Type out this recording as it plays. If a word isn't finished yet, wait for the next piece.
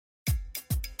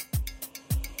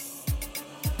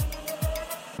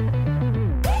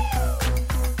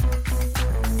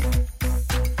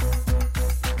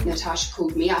Natasha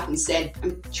called me up and said,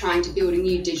 I'm trying to build a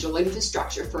new digital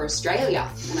infrastructure for Australia.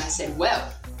 And I said,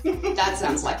 well, that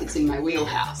sounds like it's in my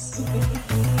wheelhouse.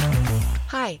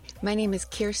 Hi, my name is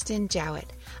Kirsten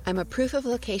Jowett. I'm a proof of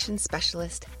location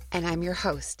specialist, and I'm your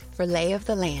host for Lay of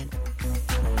the Land.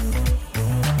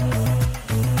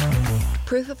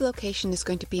 Proof of location is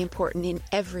going to be important in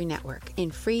every network,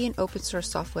 in free and open source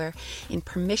software, in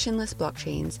permissionless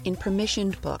blockchains, in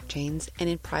permissioned blockchains, and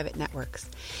in private networks.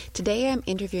 Today I'm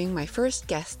interviewing my first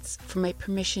guests from a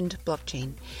permissioned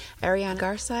blockchain, Ariane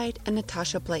Garside and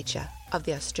Natasha Blecha of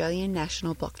the Australian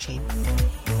National Blockchain.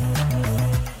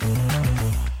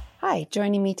 Hi,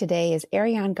 joining me today is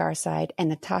Ariane Garside and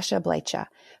Natasha Blecha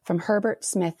from Herbert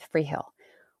Smith Freehill.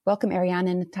 Welcome, Ariane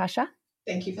and Natasha.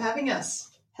 Thank you for having us.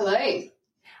 Hello.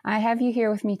 I have you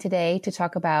here with me today to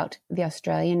talk about the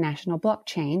Australian National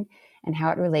Blockchain and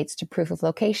how it relates to proof of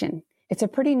location. It's a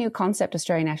pretty new concept,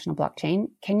 Australian National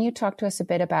Blockchain. Can you talk to us a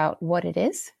bit about what it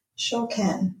is? Sure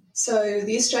can. So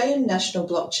the Australian National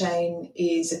Blockchain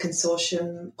is a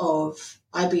consortium of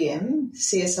IBM,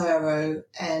 CSIRO,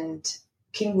 and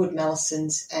Kingwood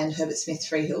Mallesons and Herbert Smith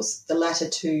Freehills, the latter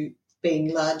two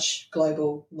being large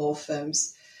global law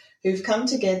firms, who've come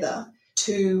together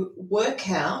to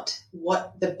work out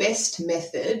what the best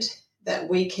method that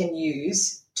we can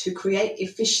use to create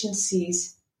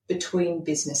efficiencies between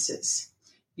businesses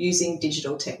using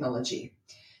digital technology.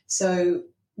 So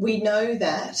we know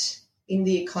that in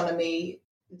the economy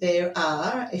there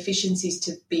are efficiencies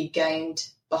to be gained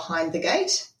behind the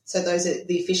gate. So those are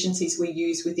the efficiencies we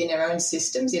use within our own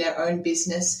systems, in our own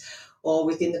business, or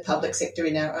within the public sector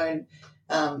in our own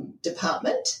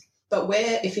department. But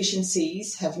where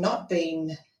efficiencies have not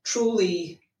been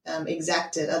truly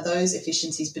exacted are those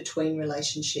efficiencies between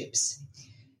relationships.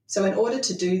 So in order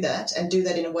to do that, and do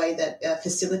that in a way that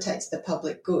facilitates the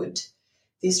public good,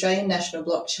 the Australian National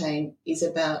Blockchain is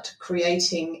about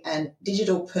creating a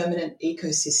digital permanent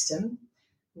ecosystem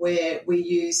where we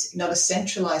use not a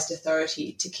centralised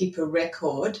authority to keep a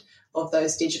record of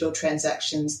those digital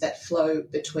transactions that flow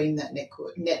between that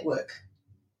network.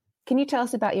 Can you tell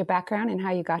us about your background and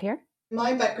how you got here?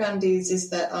 My background is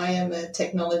that I am a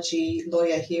technology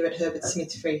lawyer here at Herbert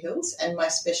Smith Freehills, and my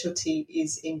specialty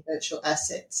is in virtual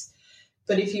assets.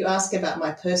 But if you ask about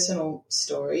my personal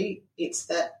story, it's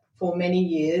that for many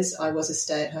years I was a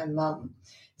stay-at-home mum.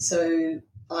 So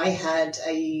I had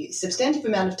a substantive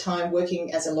amount of time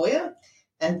working as a lawyer,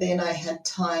 and then I had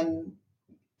time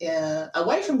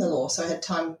away from the law. So I had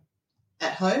time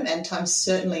at home and time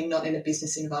certainly not in a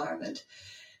business environment.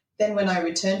 Then when I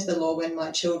returned to the law, when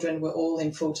my children were all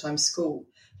in full-time school,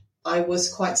 I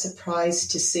was quite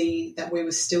surprised to see that we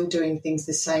were still doing things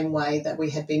the same way that we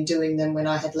had been doing them when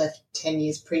I had left 10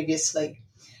 years previously.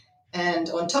 And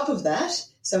on top of that,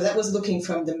 so that was looking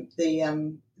from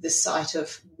the site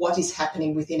of what is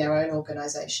happening within our own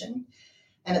organisation.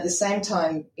 And at the same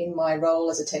time, in my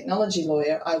role as a technology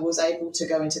lawyer, I was able to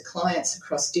go into clients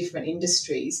across different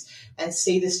industries and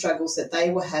see the struggles that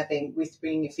they were having with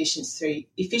bringing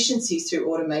efficiencies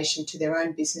through automation to their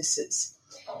own businesses.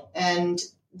 And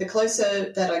the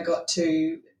closer that I got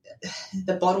to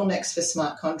the bottlenecks for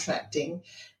smart contracting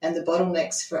and the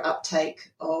bottlenecks for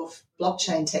uptake of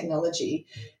blockchain technology,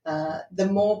 the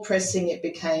more pressing it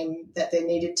became that there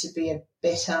needed to be a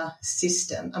better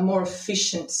system, a more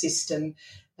efficient system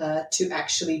to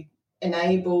actually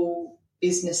enable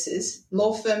businesses,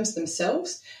 law firms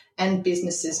themselves, and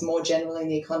businesses more generally in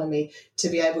the economy to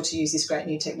be able to use this great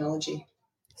new technology.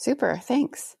 Super,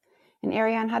 thanks. And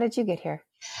Ariane, how did you get here?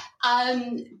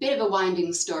 Bit of a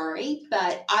winding story,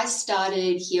 but I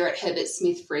started here at Herbert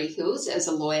Smith Freehills as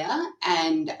a lawyer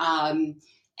and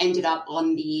ended up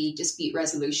on the dispute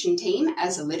resolution team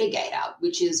as a litigator,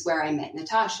 which is where I met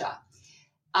Natasha.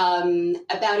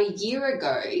 About a year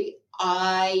ago,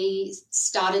 I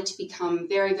started to become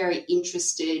very, very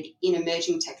interested in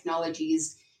emerging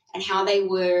technologies and how they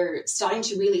were starting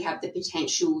to really have the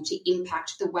potential to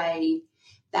impact the way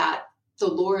that the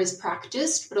law is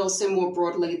practiced, but also more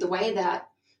broadly the way that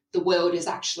the world is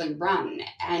actually run.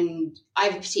 And I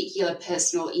have a particular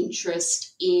personal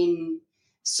interest in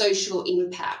social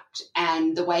impact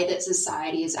and the way that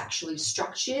society is actually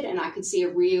structured. And I could see a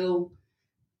real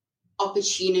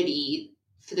opportunity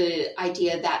for the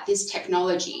idea that this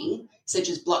technology, such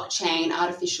as blockchain,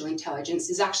 artificial intelligence,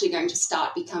 is actually going to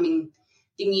start becoming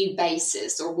the new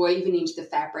basis or woven into the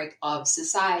fabric of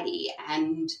society.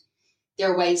 And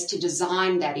there are ways to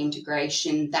design that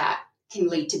integration that can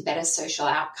lead to better social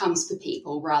outcomes for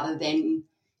people rather than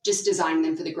just designing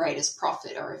them for the greatest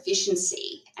profit or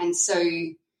efficiency. And so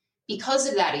because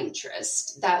of that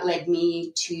interest, that led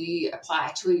me to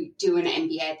apply to do an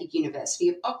MBA at the University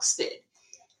of Oxford.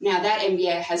 Now, that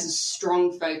MBA has a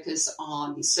strong focus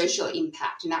on social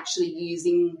impact and actually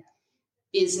using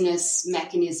business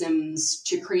mechanisms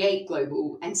to create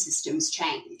global and systems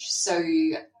change. So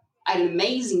I had an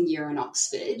amazing year in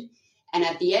Oxford, and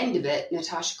at the end of it,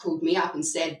 Natasha called me up and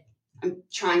said, I'm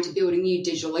trying to build a new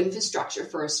digital infrastructure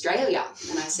for Australia.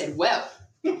 And I said, well,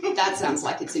 that sounds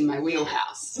like it's in my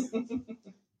wheelhouse.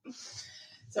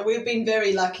 So we've been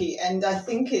very lucky, and I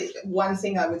think one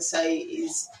thing I would say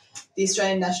is the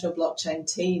Australian National Blockchain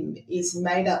team is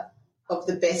made up of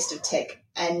the best of tech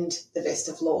and the best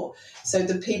of law. So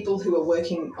the people who are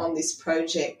working on this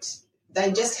project,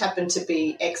 they just happen to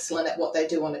be excellent at what they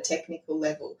do on a technical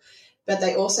level, but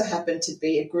they also happen to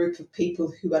be a group of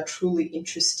people who are truly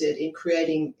interested in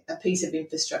creating a piece of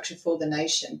infrastructure for the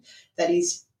nation that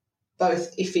is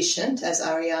both efficient, as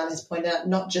Ariane has pointed out,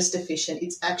 not just efficient,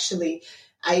 it's actually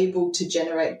able to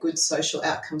generate good social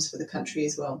outcomes for the country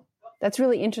as well. That's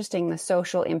really interesting, the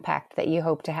social impact that you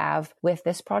hope to have with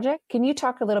this project. Can you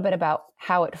talk a little bit about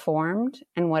how it formed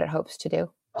and what it hopes to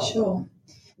do? Sure.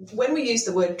 When we use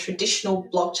the word traditional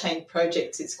blockchain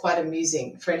projects, it's quite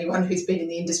amusing for anyone who's been in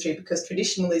the industry because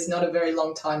traditional is not a very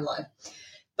long timeline.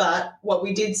 But what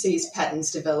we did see is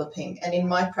patterns developing. And in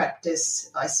my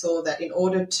practice, I saw that in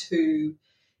order to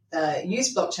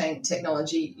use blockchain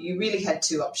technology, you really had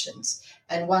two options.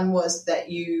 And one was that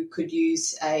you could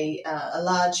use a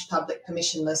large public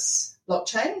permissionless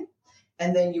blockchain,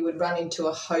 and then you would run into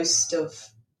a host of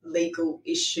legal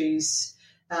issues.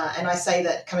 And I say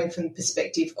that coming from the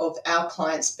perspective of our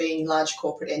clients being large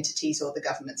corporate entities or the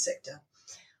government sector.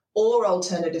 Or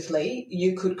alternatively,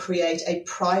 you could create a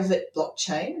private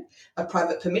blockchain, a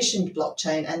private permissioned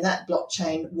blockchain, and that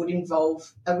blockchain would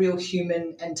involve a real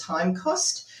human and time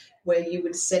cost, where you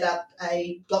would set up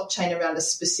a blockchain around a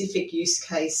specific use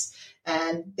case,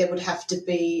 and there would have to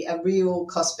be a real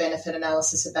cost-benefit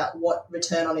analysis about what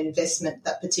return on investment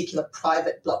that particular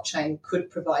private blockchain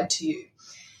could provide to you.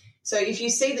 So if you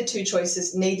see the two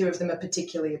choices, neither of them are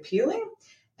particularly appealing.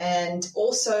 And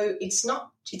also, it's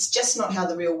just not how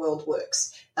the real world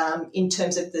works in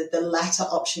terms of the latter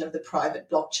option of the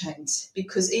private blockchains.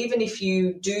 Because even if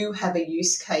you do have a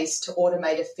use case to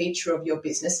automate a feature of your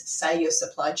business, say your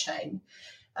supply chain,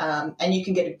 and you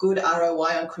can get a good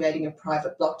ROI on creating a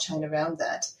private blockchain around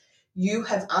that, you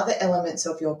have other elements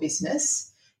of your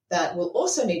business that will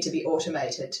also need to be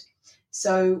automated.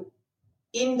 So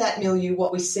in that milieu,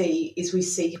 what we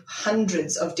see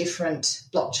hundreds of different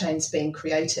blockchains being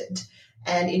created.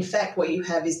 And in fact, what you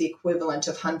have is the equivalent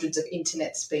of hundreds of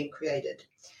internets being created.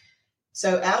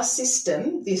 So our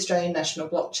system, the Australian National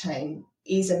Blockchain,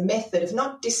 is a method of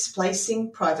not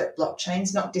displacing private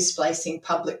blockchains, not displacing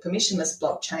public permissionless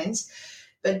blockchains,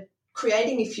 but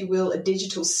creating, if you will, a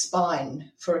digital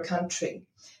spine for a country.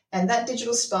 And that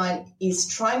digital spine is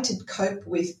trying to cope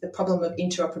with the problem of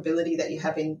interoperability that you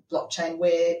have in blockchain,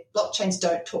 where blockchains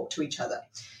don't talk to each other.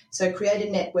 So create a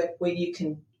network where you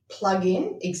can plug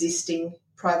in existing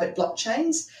private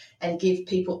blockchains and give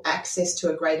people access to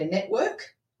a greater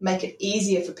network, make it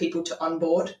easier for people to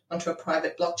onboard onto a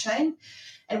private blockchain,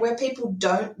 and where people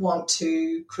don't want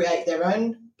to create their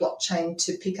own blockchain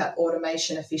to pick up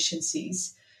automation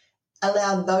efficiencies,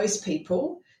 allow those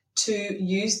people to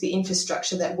use the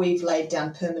infrastructure that we've laid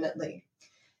down permanently.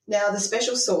 Now, the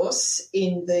special sauce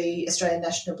in the Australian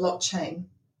National Blockchain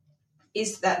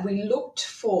is that we looked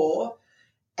for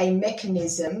a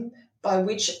mechanism by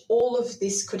which all of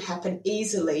this could happen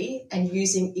easily and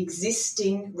using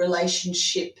existing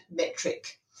relationship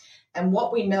metric. And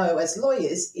what we know as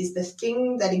lawyers is the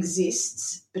thing that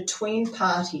exists between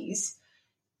parties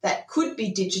that could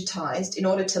be digitised in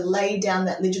order to lay down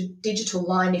that digital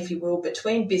line, if you will,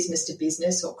 between business to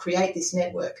business or create this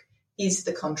network is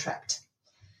the contract.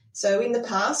 So in the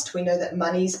past, we know that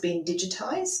money's been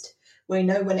digitised. We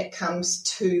know when it comes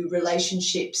to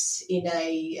relationships in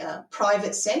a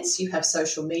private sense, you have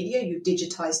social media, you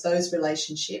digitise those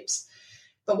relationships.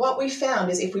 But what we found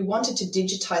is if we wanted to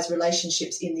digitise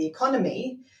relationships in the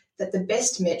economy, that the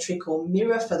best metric or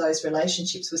mirror for those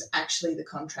relationships was actually the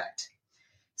contract.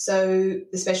 So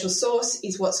the special sauce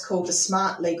is what's called the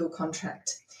smart legal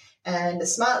contract. And a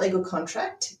smart legal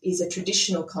contract is a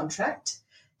traditional contract.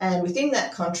 And within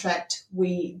that contract,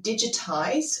 we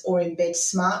digitise or embed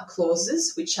smart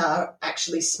clauses, which are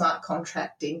actually smart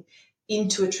contracting,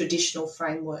 into a traditional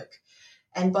framework.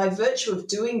 And by virtue of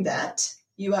doing that,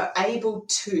 you are able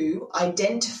to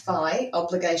identify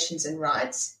obligations and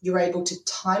rights. You're able to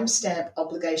timestamp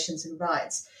obligations and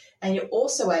rights. And you're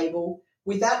also able,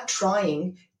 without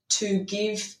trying, to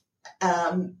give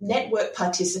network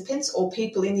participants or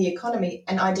people in the economy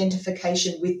and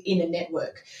identification within a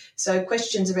network. So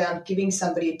questions around giving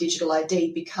somebody a digital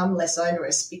ID become less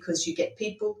onerous because you get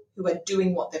people who are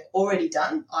doing what they've already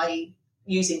done, i.e.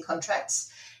 using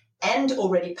contracts and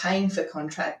already paying for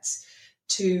contracts,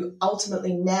 to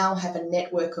ultimately now have a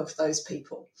network of those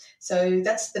people. So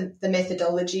that's the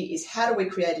methodology, is how do we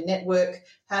create a network?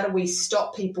 How do we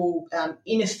stop people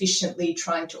inefficiently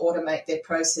trying to automate their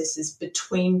processes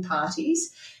between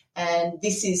parties? And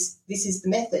this is the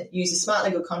method. Use a smart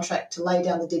legal contract to lay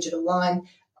down the digital line,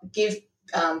 give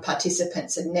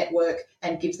participants a network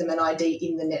and give them an ID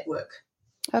in the network.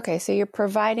 Okay, so you're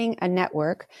providing a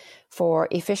network for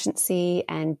efficiency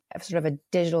and sort of a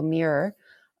digital mirror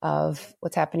of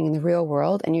what's happening in the real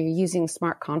world, and you're using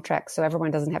smart contracts so everyone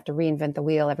doesn't have to reinvent the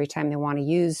wheel every time they want to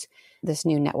use this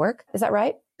new network. Is that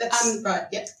right? That's right,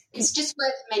 yeah. It's just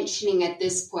worth mentioning at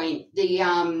this point,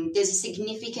 there's a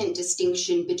significant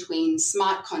distinction between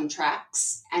smart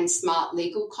contracts and smart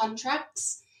legal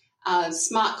contracts.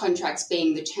 Smart contracts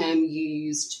being the term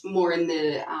used more in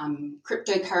the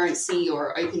cryptocurrency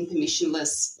or open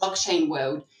permissionless blockchain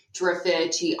world to refer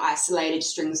to isolated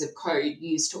strings of code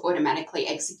used to automatically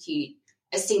execute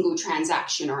a single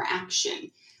transaction or action,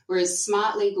 whereas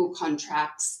smart legal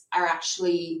contracts are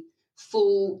actually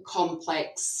full,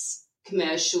 complex,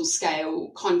 commercial scale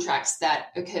contracts that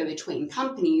occur between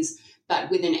companies, but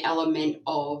with an element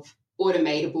of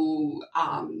automatable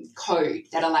code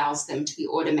that allows them to be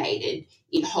automated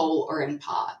in whole or in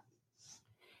part.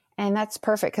 And that's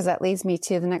perfect, because that leads me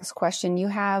to the next question. You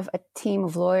have a team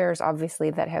of lawyers, obviously,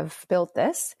 that have built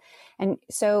this. And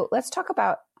so let's talk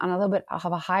about, on a little bit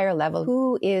of a higher level,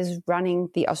 who is running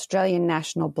the Australian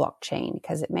National Blockchain?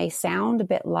 Because it may sound a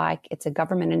bit like it's a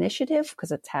government initiative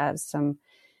because it has some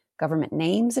government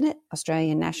names in it,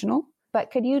 Australian National.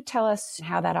 But could you tell us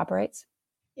how that operates?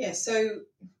 Yeah, so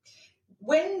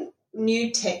when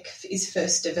new tech is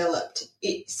first developed,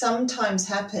 it sometimes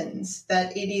happens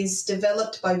that it is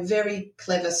developed by very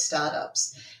clever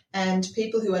startups and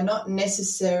people who are not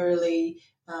necessarily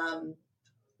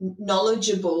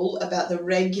knowledgeable about the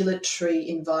regulatory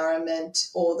environment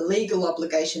or the legal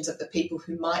obligations of the people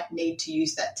who might need to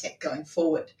use that tech going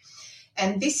forward.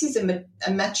 And this is a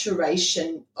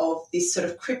maturation of this sort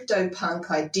of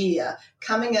CryptoPunk idea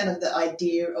coming out of the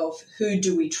idea of who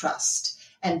do we trust?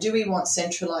 And do we want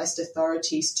centralised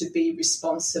authorities to be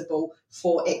responsible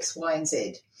for X, Y, and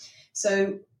Z?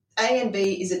 So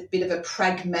A&B is a bit of a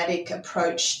pragmatic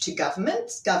approach to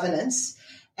governance,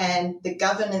 and the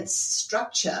governance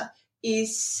structure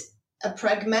is a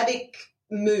pragmatic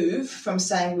move from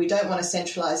saying we don't want a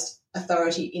centralised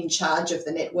authority in charge of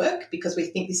the network because we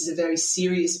think this is a very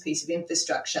serious piece of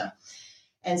infrastructure.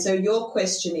 And so your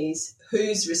question is,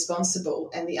 who's responsible?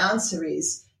 And the answer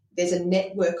is, there's a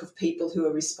network of people who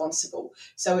are responsible.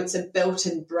 So it's a belt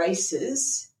and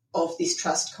braces of this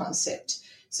trust concept.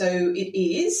 So it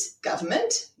is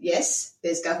government. Yes,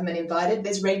 there's government invited.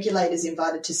 There's regulators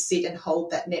invited to sit and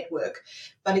hold that network.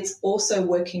 But it's also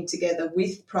working together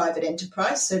with private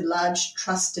enterprise, so large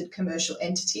trusted commercial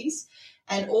entities.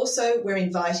 And also we're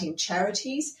inviting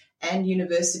charities and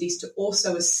universities to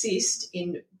also assist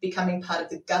in becoming part of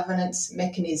the governance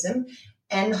mechanism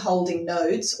and holding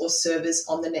nodes or servers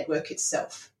on the network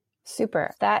itself.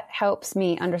 Super. That helps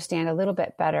me understand a little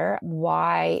bit better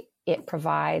why it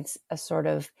provides a sort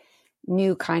of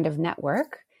new kind of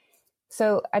network.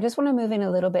 So I just want to move in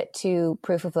a little bit to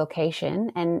proof of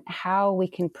location and how we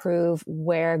can prove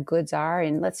where goods are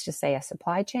in, let's just say, a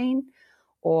supply chain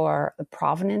or the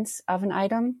provenance of an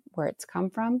item, where it's come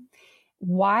from.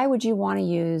 Why would you want to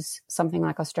use something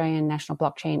like Australian National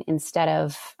Blockchain instead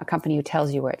of a company who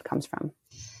tells you where it comes from?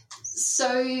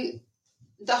 So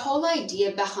the whole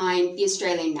idea behind the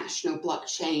Australian National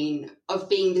Blockchain of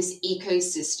being this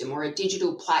ecosystem or a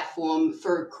digital platform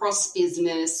for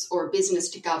cross-business or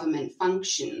business-to-government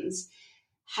functions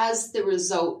has the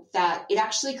result that it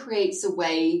actually creates a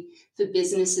way for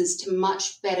businesses to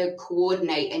much better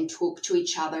coordinate and talk to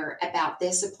each other about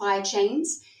their supply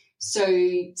chains. So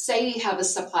say you have a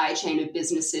supply chain of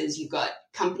businesses, you've got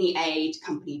company A to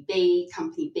company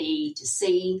B to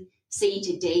C, C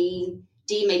to D,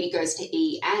 D maybe goes to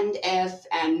E and F,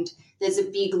 and there's a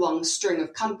big long string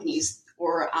of companies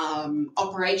or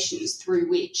operations through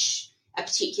which a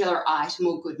particular item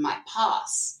or good might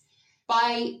pass.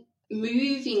 By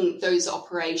moving those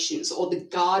operations or the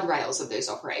guardrails of those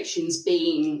operations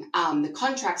being the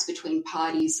contracts between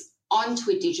parties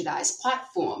onto a digitized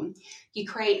platform, you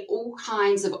create all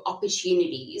kinds of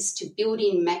opportunities to build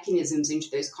in mechanisms into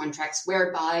those contracts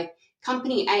whereby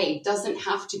Company A doesn't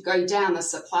have to go down the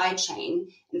supply chain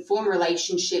and form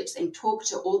relationships and talk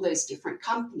to all those different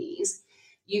companies.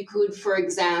 You could, for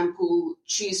example,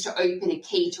 choose to open a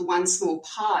key to one small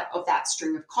part of that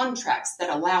string of contracts that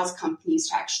allows companies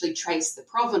to actually trace the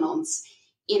provenance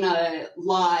in a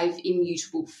live,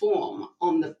 immutable form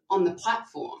on the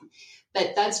platform.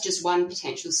 But that's just one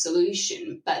potential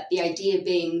solution. But the idea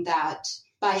being that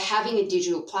by having a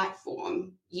digital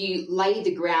platform, you lay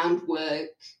the groundwork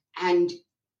and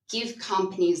give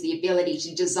companies the ability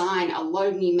to design a lot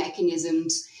of new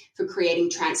mechanisms for creating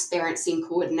transparency and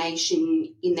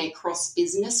coordination in their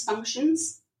cross-business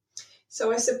functions.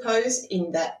 So I suppose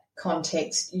in that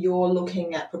context, you're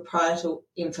looking at proprietary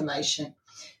information.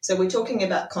 So we're talking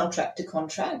about contract to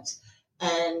contract,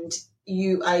 and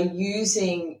you are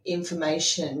using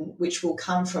information which will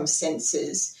come from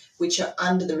sensors which are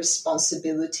under the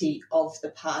responsibility of the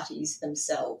parties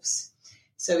themselves.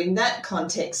 So in that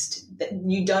context,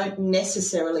 you don't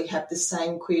necessarily have the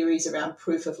same queries around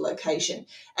proof of location,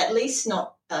 at least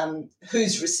not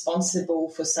who's responsible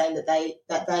for saying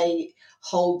that they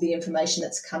hold the information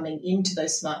that's coming into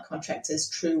those smart contracts as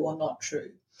true or not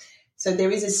true. So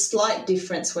there is a slight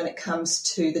difference when it comes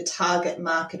to the target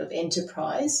market of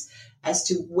enterprise as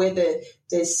to whether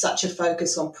there's such a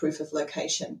focus on proof of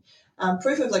location.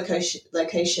 Proof of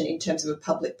location in terms of a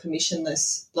public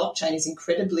permissionless blockchain is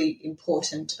incredibly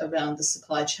important around the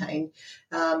supply chain.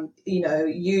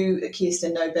 You,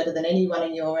 Kirsten, know better than anyone,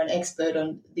 and you're an expert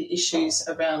on the issues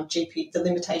around the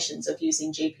limitations of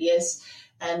using GPS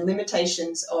and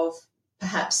limitations of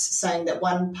perhaps saying that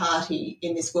one party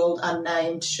in this world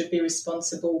unnamed should be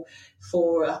responsible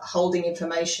for holding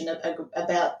information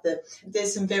about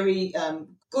there's some very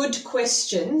good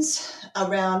questions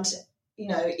around,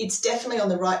 it's definitely on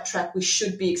the right track. We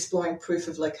should be exploring proof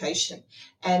of location.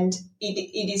 And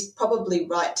it is probably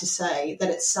right to say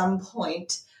that at some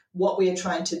point what we are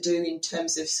trying to do in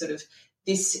terms of sort of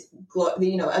this,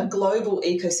 a global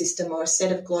ecosystem or a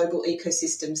set of global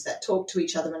ecosystems that talk to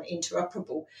each other and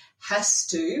interoperable has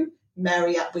to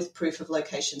marry up with proof of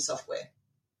location software.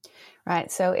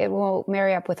 Right. So it will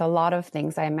marry up with a lot of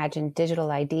things. I imagine digital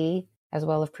ID as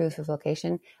well as proof of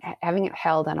location. Having it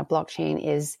held on a blockchain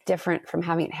is different from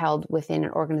having it held within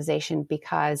an organization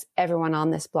because everyone on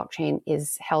this blockchain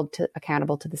is held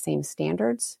accountable to the same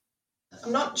standards.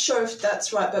 I'm not sure if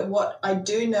that's right, but what I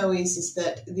do know is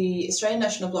that the Australian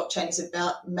National Blockchain is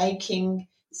about making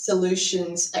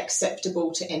solutions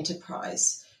acceptable to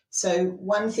enterprise. So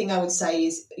one thing I would say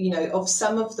is, of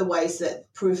some of the ways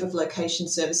that proof of location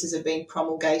services are being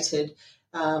promulgated,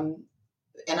 and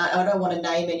I don't want to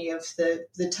name any of the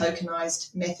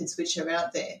tokenized methods which are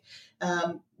out there,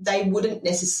 they wouldn't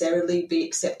necessarily be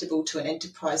acceptable to an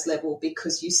enterprise level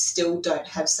because you still don't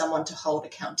have someone to hold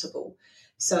accountable.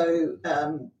 So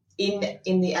in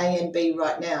the ANB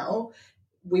right now,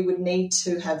 we would need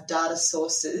to have data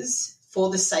sources for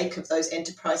the sake of those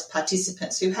enterprise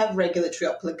participants who have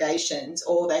regulatory obligations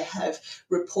or they have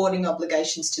reporting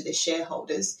obligations to their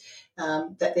shareholders,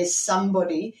 that there's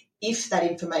somebody, if that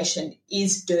information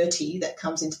is dirty that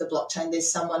comes into the blockchain,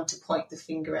 there's someone to point the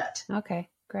finger at. Okay,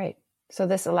 great. So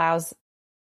this allows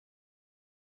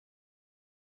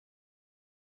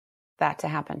that to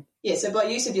happen. Yeah, so by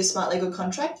use of your smart legal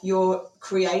contract, you're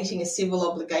creating a civil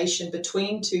obligation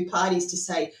between two parties to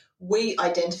say, we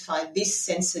identify this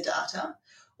sensor data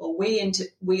or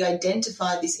we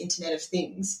identify this Internet of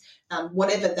Things,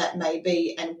 whatever that may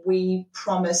be, and we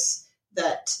promise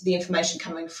that the information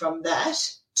coming from that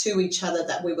to each other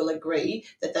that we will agree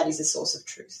that that is a source of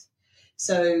truth.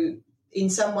 So in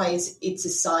some ways it's a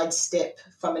sidestep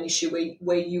from an issue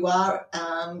where you are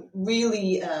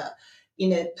really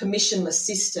in a permissionless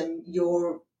system.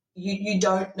 You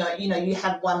don't know, you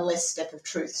have one less step of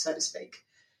truth, so to speak.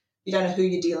 You don't know who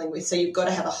you're dealing with, so you've got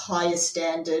to have a higher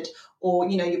standard, or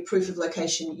your proof of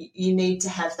location. You need to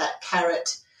have that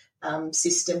carrot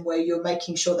system where you're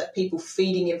making sure that people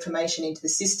feeding information into the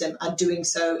system are doing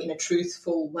so in a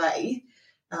truthful way.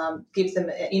 Give them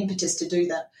an impetus to do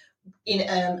that. In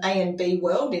A and B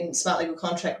world, in smart legal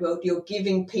contract world, you're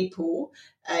giving people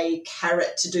a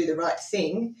carrot to do the right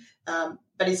thing,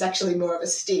 but it's actually more of a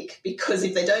stick, because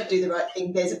if they don't do the right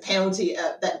thing, there's a penalty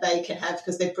that they can have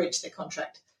because they've breached their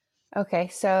contract. Okay,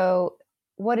 so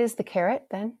what is the carrot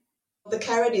then? The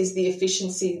carrot is the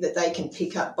efficiency that they can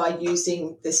pick up by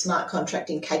using the smart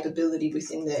contracting capability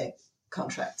within their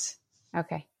contracts.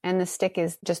 Okay, And the stick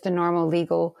is just a normal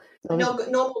legal...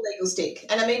 Normal legal stick.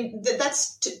 And I mean,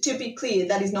 that's to be clear,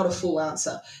 that is not a full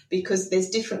answer, because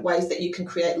there's different ways that you can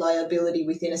create liability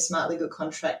within a smart legal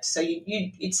contract. So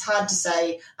it's hard to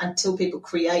say until people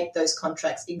create those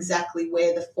contracts exactly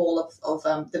where the fall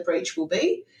of the breach will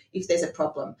be if there's a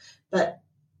problem. But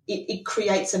it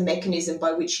creates a mechanism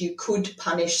by which you could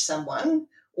punish someone,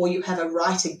 or you have a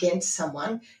right against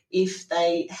someone if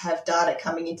they have data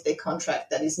coming into their contract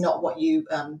that is not what you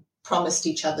promised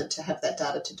each other to have that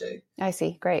data to do. I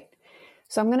see. Great.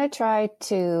 So I'm going to try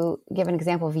to give an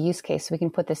example of a use case so we can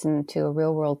put this into a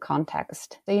real world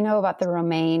context. So you know about the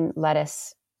romaine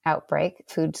lettuce outbreak,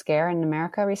 food scare in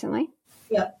America recently?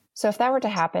 Yeah. So if that were to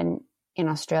happen in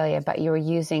Australia, but you were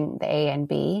using the A and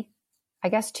B, I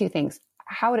guess two things.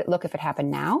 How would it look if it happened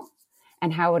now?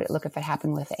 And how would it look if it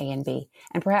happened with A and B?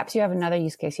 And perhaps you have another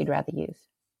use case you'd rather use.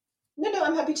 No,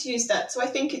 I'm happy to use that. So I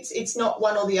think it's not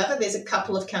one or the other. There's a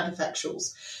couple of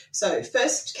counterfactuals. So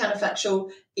first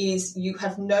counterfactual is you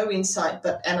have no insight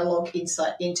but analog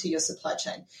insight into your supply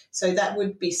chain. So that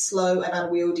would be slow and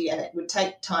unwieldy, and it would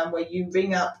take time where you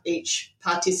ring up each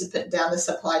participant down the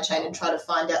supply chain and try to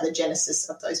find out the genesis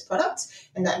of those products,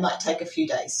 and that might take a few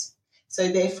days. So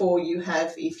therefore you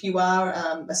have, if you are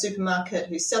a supermarket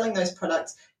who's selling those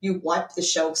products, you wipe the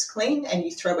shelves clean and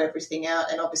you throw everything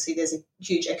out. And obviously there's a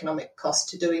huge economic cost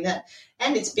to doing that.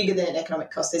 And it's bigger than an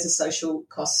economic cost. There's a social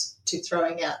cost to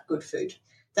throwing out good food.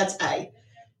 That's A.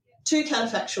 Two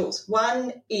counterfactuals.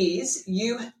 One is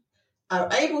you are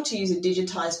able to use a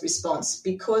digitized response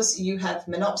because you have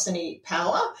monopsony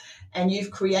power and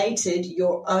you've created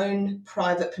your own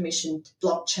private permissioned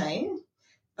blockchain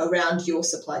around your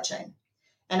supply chain.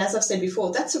 And as I've said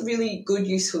before, that's a really good,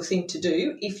 useful thing to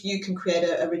do if you can create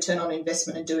a return on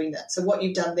investment in doing that. So what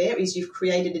you've done there is you've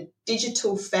created a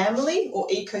digital family or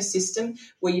ecosystem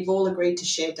where you've all agreed to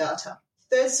share data.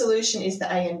 Third solution is the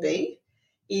A and B,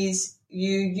 is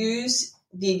you use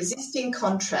the existing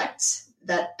contracts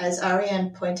that, as Ariane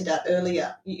pointed out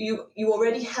earlier, you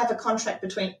already have a contract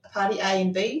between party A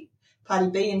and B, party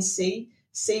B and C,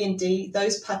 C and D,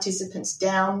 those participants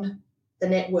down the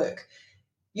network.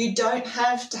 You don't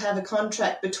have to have a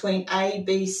contract between A,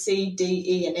 B, C, D,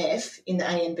 E, and F in the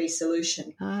A and B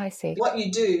solution. I see. What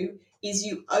you do is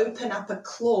you open up a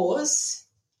clause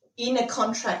in a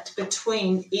contract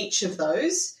between each of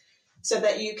those so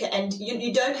that you can, and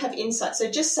you don't have insight. So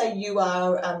just say you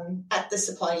are at the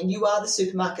supply and you are the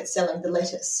supermarket selling the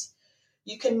lettuce.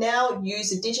 You can now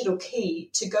use a digital key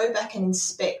to go back and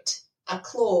inspect a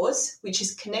clause which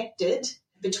is connected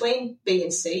between B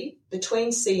and C,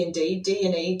 between C and D, D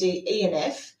and E, E and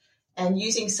F, and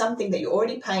using something that you're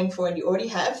already paying for and you already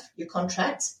have, your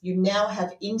contracts, you now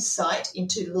have insight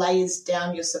into layers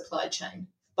down your supply chain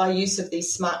by use of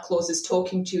these smart clauses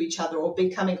talking to each other or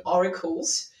becoming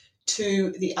oracles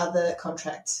to the other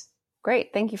contracts.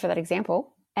 Great. Thank you for that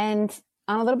example. And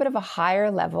on a little bit of a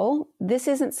higher level, this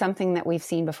isn't something that we've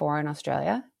seen before in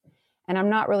Australia. And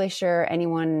I'm not really sure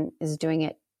anyone is doing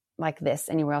it like this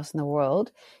anywhere else in the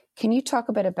world. Can you talk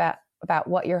a bit about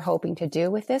what you're hoping to do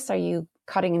with this? Are you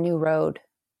cutting a new road?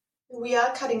 We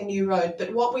are cutting a new road,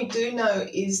 but what we do know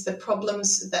is the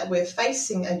problems that we're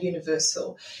facing are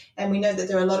universal. And we know that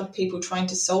there are a lot of people trying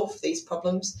to solve these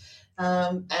problems,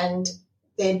 and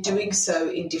they're doing so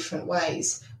in different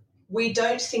ways. We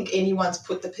don't think anyone's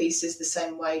put the pieces the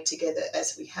same way together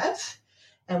as we have.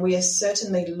 And we are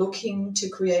certainly looking to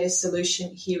create a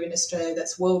solution here in Australia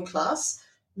that's world-class,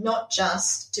 not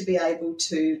just to be able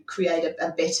to create a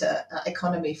better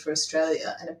economy for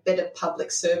Australia and a better public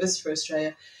service for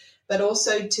Australia, but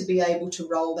also to be able to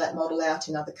roll that model out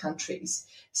in other countries.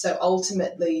 So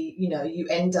ultimately, you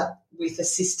end up with a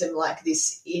system like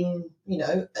this in,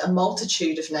 a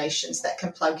multitude of nations that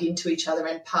can plug into each other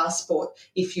and passport,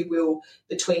 if you will,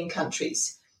 between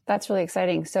countries. That's really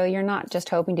exciting. So you're not just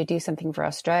hoping to do something for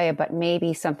Australia, but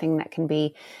maybe something that can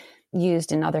be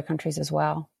used in other countries as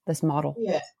well, this model.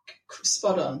 Yeah,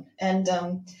 spot on. And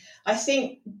I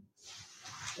think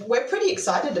we're pretty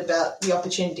excited about the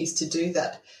opportunities to do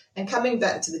that. And coming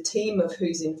back to the team of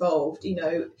who's involved,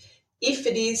 if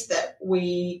it is that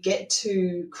we get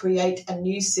to create a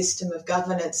new system of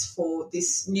governance for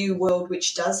this new world,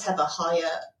 which does have a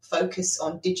higher focus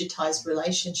on digitized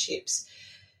relationships,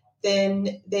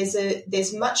 then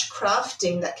there's much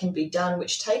crafting that can be done,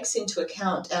 which takes into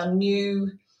account our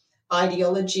new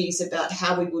ideologies about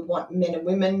how we would want men and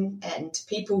women and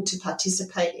people to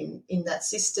participate in that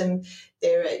system.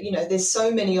 There's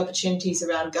so many opportunities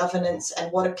around governance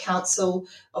and what a council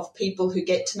of people who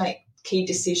get to make key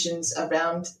decisions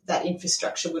around that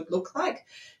infrastructure would look like.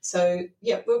 So,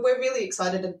 yeah, we're really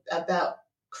excited about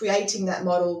creating that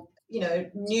model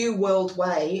new world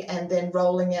way, and then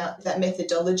rolling out that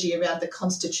methodology around the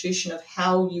constitution of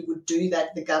how you would do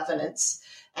that, the governance,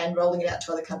 and rolling it out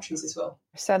to other countries as well.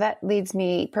 So that leads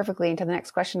me perfectly into the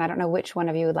next question. I don't know which one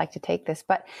of you would like to take this,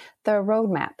 but the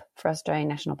roadmap for Australian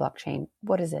National Blockchain,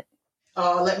 what is it?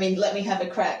 Oh, let me have a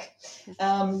crack.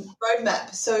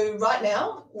 Roadmap. So right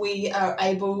now we are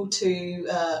able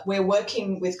to, we're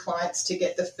working with clients to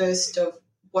get the first of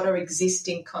what are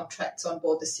existing contracts on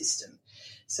board the system.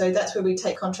 So that's where we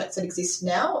take contracts that exist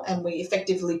now and we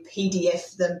effectively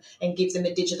PDF them and give them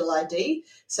a digital ID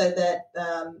so that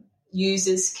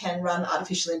users can run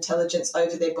artificial intelligence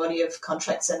over their body of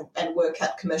contracts and work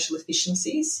out commercial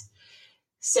efficiencies.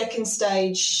 Second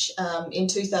stage in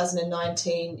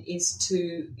 2019 is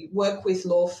to work with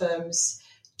law firms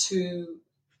to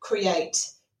create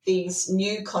these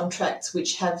new contracts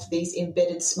which have these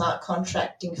embedded smart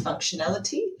contracting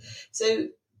functionality. So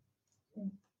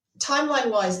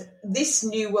timeline-wise, this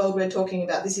new world we're talking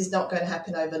about, this is not going to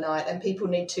happen overnight, and people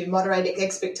need to moderate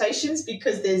expectations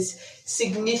because there's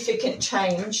significant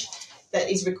change that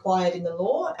is required in the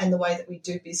law and the way that we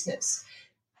do business.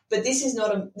 But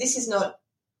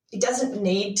it doesn't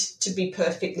need to be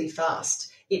perfectly fast.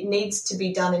 It needs to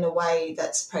be done in a way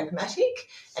that's pragmatic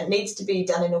and needs to be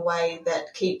done in a way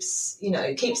that keeps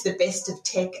the best of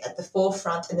tech at the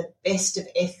forefront and the best of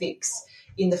ethics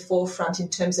in the forefront in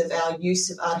terms of our use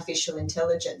of artificial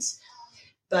intelligence.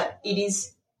 But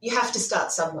you have to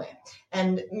start somewhere.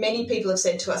 And many people have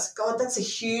said to us, God, that's a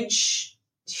huge,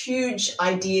 huge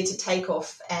idea to take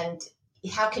off, and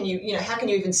how can you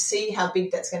even see how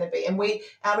big that's going to be? And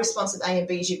our response at ANB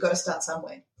is you've got to start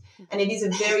somewhere. And it is a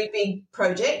very big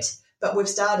project, but we've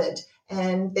started.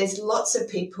 And there's lots of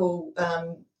people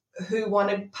who want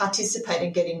to participate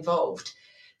and get involved.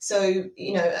 So,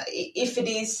 if it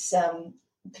is,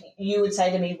 you would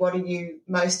say to me, what are you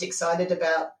most excited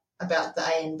about the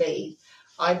ANB?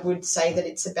 I would say that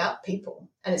it's about people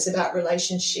and it's about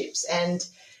relationships. And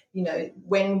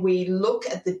when we look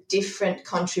at the different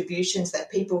contributions that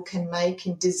people can make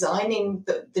in designing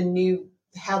the new,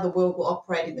 how the world will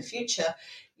operate in the future,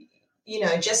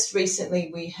 just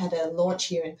recently we had a launch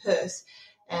here in Perth,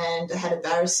 and I had a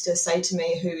barrister say to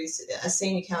me, who is a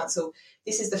senior counsel,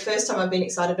 this is the first time I've been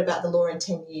excited about the law in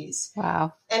 10 years.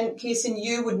 Wow. And Kirsten,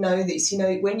 you would know this.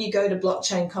 When you go to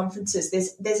blockchain conferences,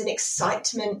 there's an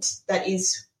excitement that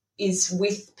is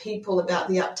with people about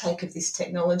the uptake of this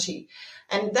technology.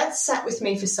 And that sat with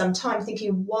me for some time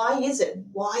thinking, why is it?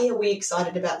 Why are we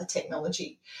excited about the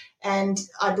technology? And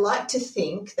I'd like to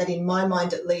think that in my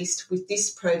mind, at least with this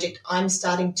project, I'm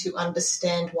starting to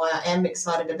understand why I am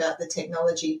excited about the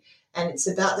technology. And it's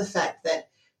about the fact that,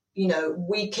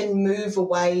 we can move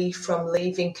away from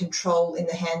leaving control in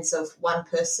the hands of one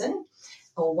person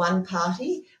or one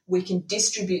party. We can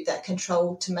distribute that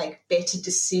control to make better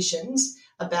decisions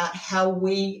about how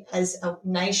we as a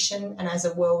nation and as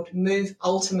a world move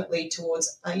ultimately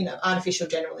towards, artificial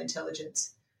general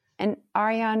intelligence. And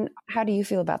Ariane, how do you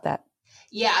feel about that?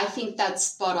 Yeah, I think that's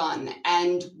spot on.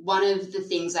 And one of the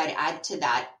things I'd add to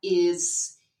that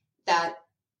is that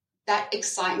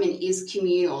excitement is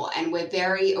communal, and we're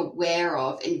very aware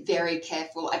of and very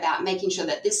careful about making sure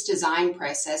that this design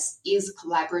process is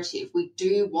collaborative. We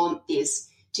do want this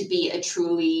to be a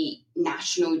truly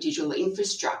national digital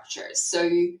infrastructure. So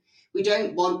we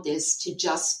don't want this to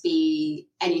just be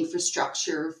an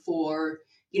infrastructure for,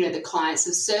 the clients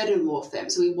of certain law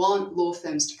firms. We want law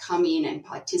firms to come in and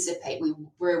participate.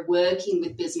 We're working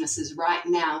with businesses right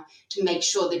now to make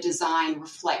sure the design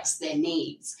reflects their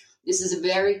needs. This is a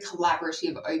very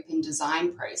collaborative, open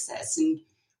design process, and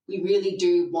we really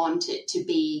do want it to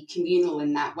be communal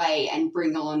in that way and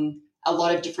bring on a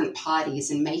lot of different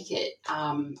parties and make it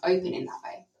open in that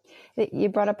way. You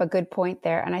brought up a good point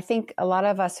there, and I think a lot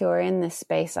of us who are in this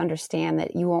space understand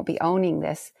that you won't be owning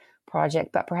this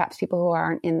project, but perhaps people who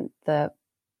aren't in the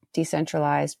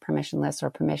decentralized, permissionless, or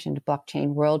permissioned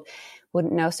blockchain world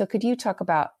wouldn't know. So could you talk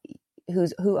about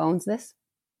who owns this?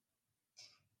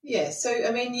 Yeah, so,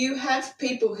 you have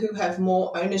people who have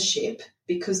more ownership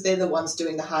because they're the ones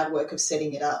doing the hard work of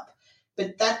setting it up.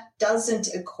 But that doesn't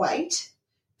equate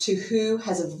to who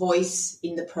has a voice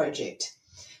in the project.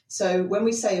 So when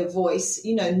we say a voice,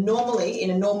 normally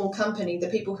in a normal company, the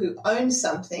people who own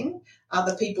something are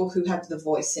the people who have the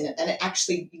voice in it. And it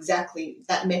actually, exactly,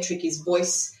 that metric is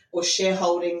voice or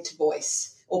shareholding to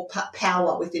voice or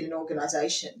power within an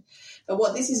organisation. But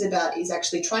what this is about is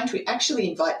actually trying to actually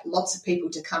invite lots of people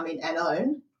to come in and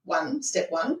own,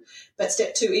 step one. But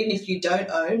step two, even if you don't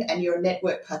own and you're a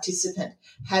network participant,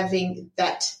 having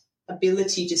that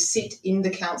ability to sit in the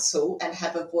council and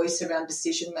have a voice around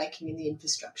decision-making in the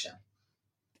infrastructure.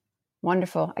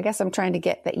 Wonderful. I guess I'm trying to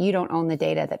get that you don't own the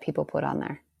data that people put on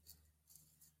there.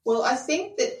 Well, I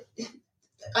think that,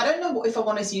 I don't know if I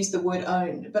want to use the word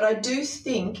own, but I do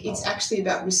think it's actually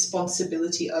about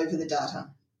responsibility over the data.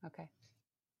 Okay.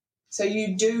 So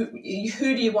who do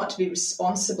you want to be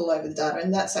responsible over the data?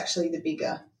 And that's actually the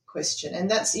bigger question. And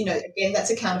that's, again,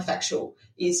 that's a counterfactual,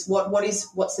 is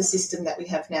what's the system that we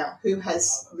have now? Who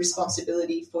has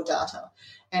responsibility for data?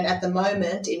 And at the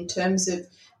moment, in terms of,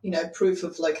 proof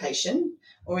of location,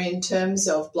 or in terms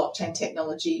of blockchain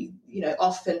technology,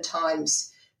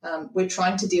 oftentimes we're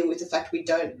trying to deal with the fact we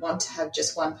don't want to have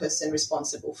just one person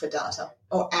responsible for data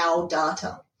or our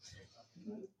data.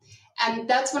 And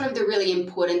that's one of the really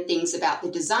important things about the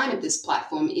design of this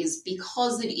platform, is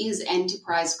because it is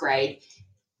enterprise grade,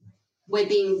 we're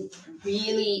being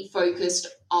really focused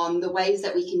on the ways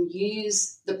that we can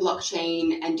use the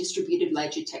blockchain and distributed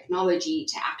ledger technology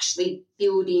to actually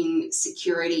build in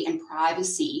security and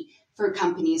privacy for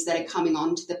companies that are coming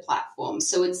onto the platform.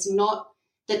 So it's not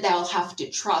that they'll have to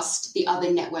trust the other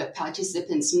network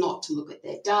participants not to look at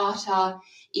their data.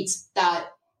 It's that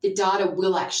the data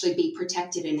will actually be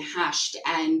protected and hashed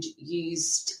and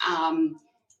used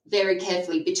very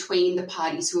carefully between the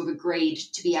parties who have agreed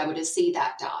to be able to see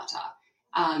that data.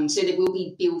 So there will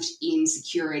be built-in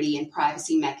security and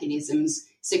privacy mechanisms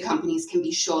so companies can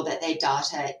be sure that their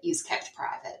data is kept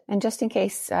private. And just in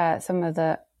case some of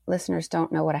the listeners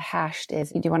don't know what a hashed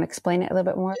is, do you want to explain it a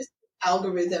little bit more? Just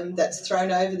algorithm that's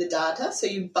thrown over the data. So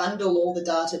you bundle all the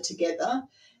data together,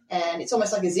 and it's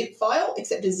almost like a zip file,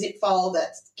 except a zip file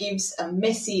that gives a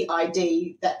messy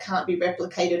ID that can't be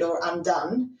replicated or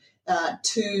undone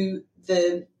to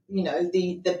the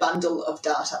bundle of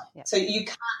data. Yep. So you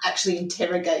can't actually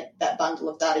interrogate that bundle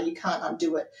of data. You can't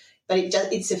undo it. But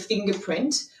it's a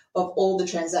fingerprint of all the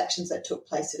transactions that took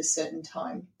place at a certain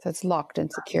time. So it's locked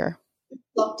and secure.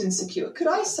 Locked and secure. Could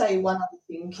I say one other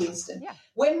thing, Kirsten? Yeah.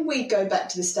 When we go back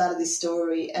to the start of this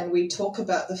story and we talk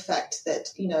about the fact that,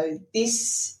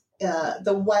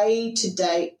 the way to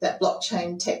date that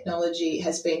blockchain technology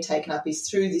has been taken up is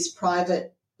through these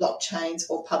private blockchains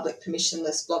or public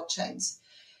permissionless blockchains.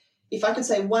 If I could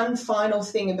say one final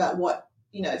thing about what,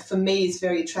 for me is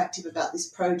very attractive about this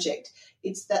project,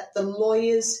 it's that the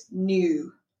lawyers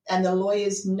knew and the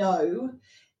lawyers know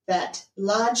that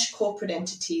large corporate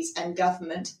entities and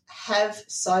government have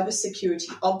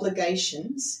cybersecurity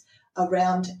obligations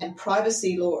around and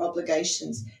privacy law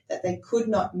obligations that they could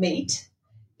not meet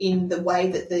in the way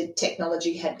that the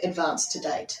technology had advanced to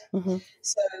date. Mm-hmm.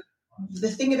 So the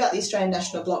thing about the Australian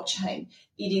National Blockchain,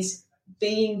 it is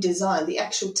being designed, the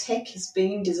actual tech is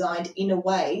being designed in a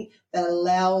way that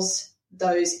allows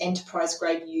those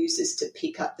enterprise-grade users to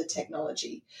pick up the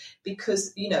technology.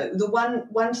 Because, the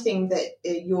one thing that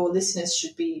your listeners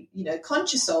should be,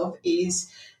 conscious of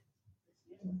is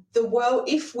the world,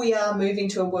 if we are moving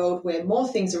to a world where more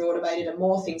things are automated and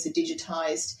more things are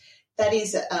digitized, that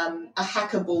is a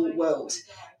hackable world.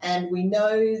 And we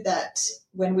know that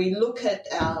when we look at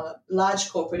our large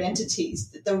corporate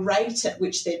entities, the rate at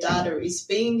which their data is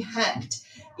being hacked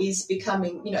is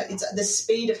becoming, the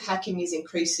speed of hacking is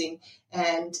increasing,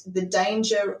 and the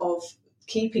danger of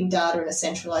keeping data in a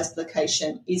centralized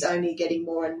location is only getting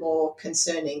more and more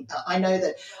concerning. I know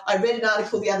that I read an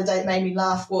article the other day that made me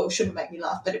laugh. Well, it shouldn't make me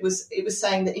laugh, but it was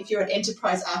saying that if you're an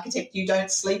enterprise architect, you don't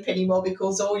sleep anymore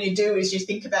because all you do is you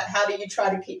think about how do you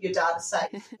try to keep your data safe.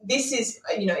 This is,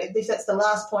 if that's the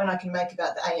last point I can make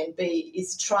about the ANB,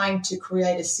 is trying to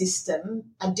create a system,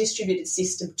 a distributed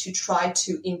system to try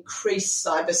to increase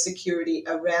cybersecurity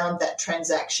around that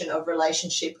transaction of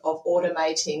relationship of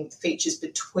automating features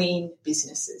between businesses.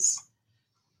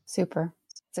 Super.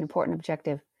 It's an important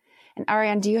objective. And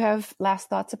Ariane, do you have last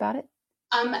thoughts about it?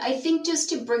 I think just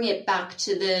to bring it back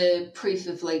to the proof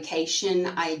of location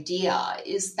idea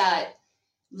is that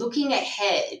looking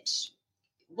ahead,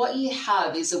 what you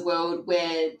have is a world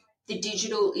where the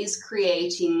digital is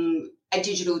creating a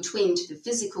digital twin to the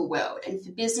physical world. And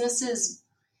for businesses,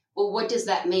 well, what does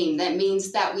that mean? That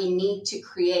means that we need to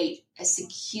create a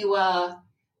secure,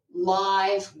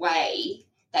 live way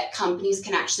that companies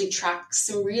can actually track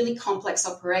some really complex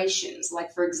operations.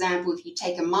 Like, for example, if you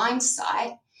take a mine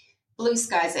site, blue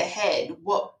skies ahead,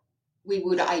 what we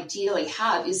would ideally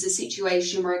have is a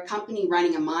situation where a company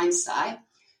running a mine site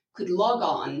could log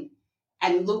on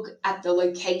and look at the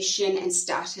location and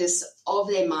status of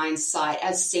their mine site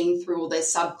as seen through all their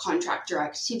subcontractor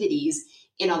activities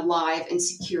in a live and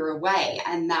secure way.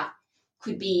 And that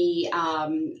could be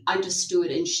understood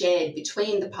and shared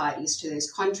between the parties to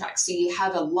those contracts. So you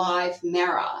have a live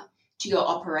mirror to your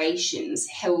operations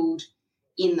held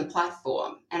in the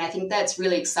platform. And I think that's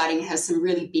really exciting. It has some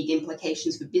really big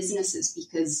implications for businesses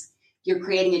because you're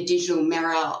creating a digital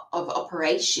mirror of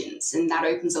operations, and that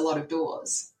opens a lot of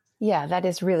doors. Yeah, that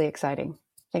is really exciting.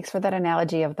 Thanks for that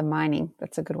analogy of the mining.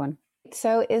 That's a good one.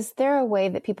 So is there a way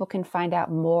that people can find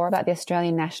out more about the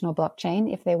Australian National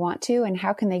Blockchain if they want to, and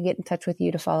how can they get in touch with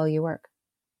you to follow your work?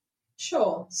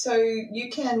 Sure. So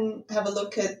you can have a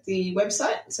look at the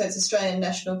website. So it's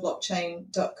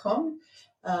australiannationalblockchain.com.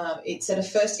 It's at a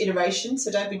first iteration,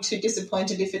 so don't be too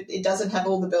disappointed if it doesn't have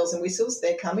all the bells and whistles.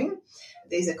 They're coming.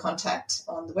 There's a contact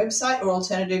on the website, or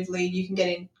alternatively, you can get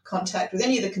in contact with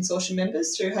any of the consortium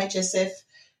members through HSF,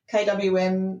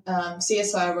 KWM,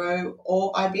 CSIRO,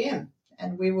 or IBM,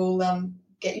 and we will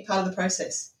get you part of the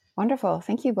process. Wonderful.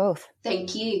 Thank you both.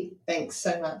 Thank you. Thanks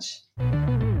so much.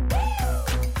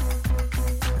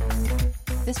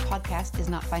 This podcast is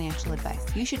not financial advice.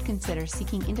 You should consider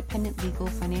seeking independent legal,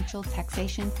 financial,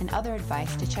 taxation, and other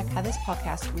advice to check how this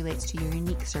podcast relates to your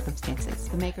unique circumstances.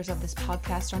 The makers of this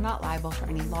podcast are not liable for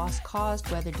any loss caused,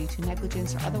 whether due to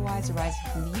negligence or otherwise arising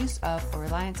from the use of or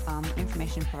reliance on the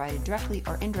information provided directly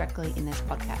or indirectly in this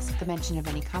podcast. The mention of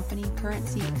any company,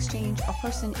 currency, exchange, or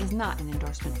person is not an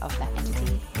endorsement of that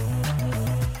entity.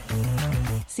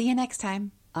 See you next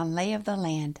time on Lay of the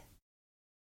Land.